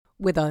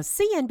With a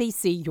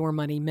CNBC Your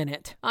Money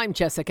Minute, I'm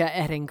Jessica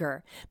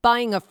Ettinger.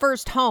 Buying a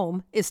first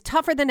home is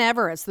tougher than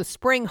ever as the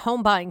spring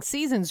home buying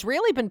season's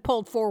really been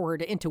pulled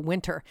forward into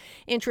winter.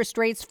 Interest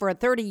rates for a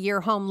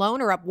 30-year home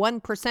loan are up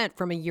 1%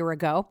 from a year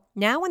ago,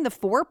 now in the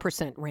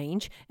 4%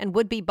 range, and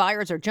would-be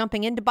buyers are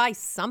jumping in to buy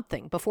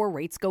something before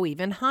rates go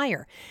even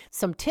higher.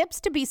 Some tips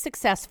to be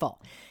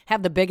successful.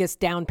 Have the biggest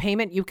down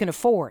payment you can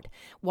afford.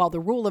 While the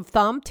rule of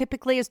thumb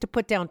typically is to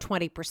put down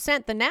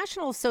 20%, the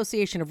National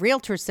Association of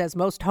Realtors says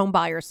most home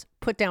buyers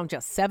put down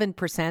just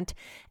 7%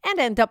 and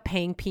end up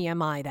paying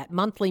PMI, that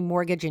monthly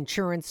mortgage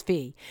insurance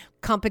fee.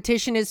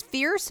 Competition is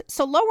fierce,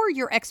 so lower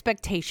your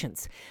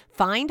expectations.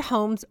 Find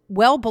homes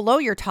well below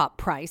your top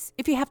price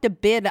if you have to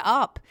bid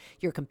up.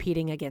 You're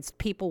competing against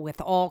people with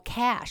all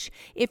cash.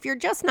 If you're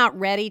just not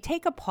ready,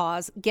 take a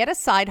pause, get a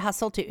side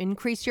hustle to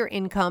increase your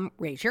income,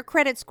 raise your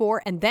credit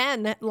score, and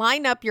then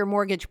line up your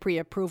mortgage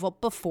pre-approval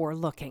before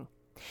looking.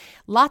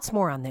 Lots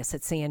more on this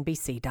at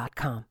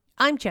CNBC.com.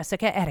 I'm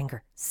Jessica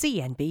Ettinger,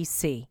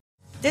 CNBC.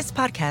 This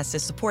podcast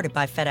is supported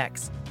by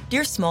FedEx.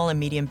 Dear small and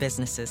medium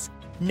businesses,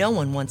 no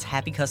one wants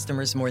happy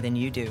customers more than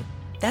you do.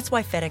 That's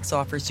why FedEx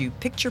offers you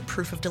picture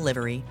proof of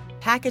delivery,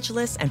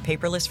 packageless and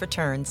paperless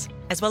returns,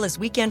 as well as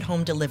weekend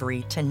home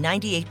delivery to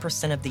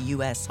 98% of the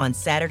U.S. on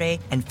Saturday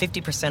and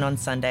 50% on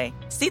Sunday.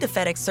 See the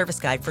FedEx service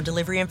guide for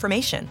delivery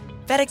information.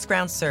 FedEx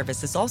Ground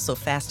service is also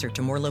faster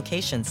to more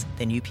locations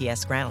than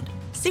UPS Ground.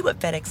 See what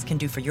FedEx can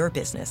do for your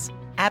business.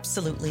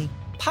 Absolutely,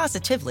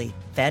 positively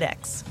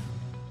FedEx.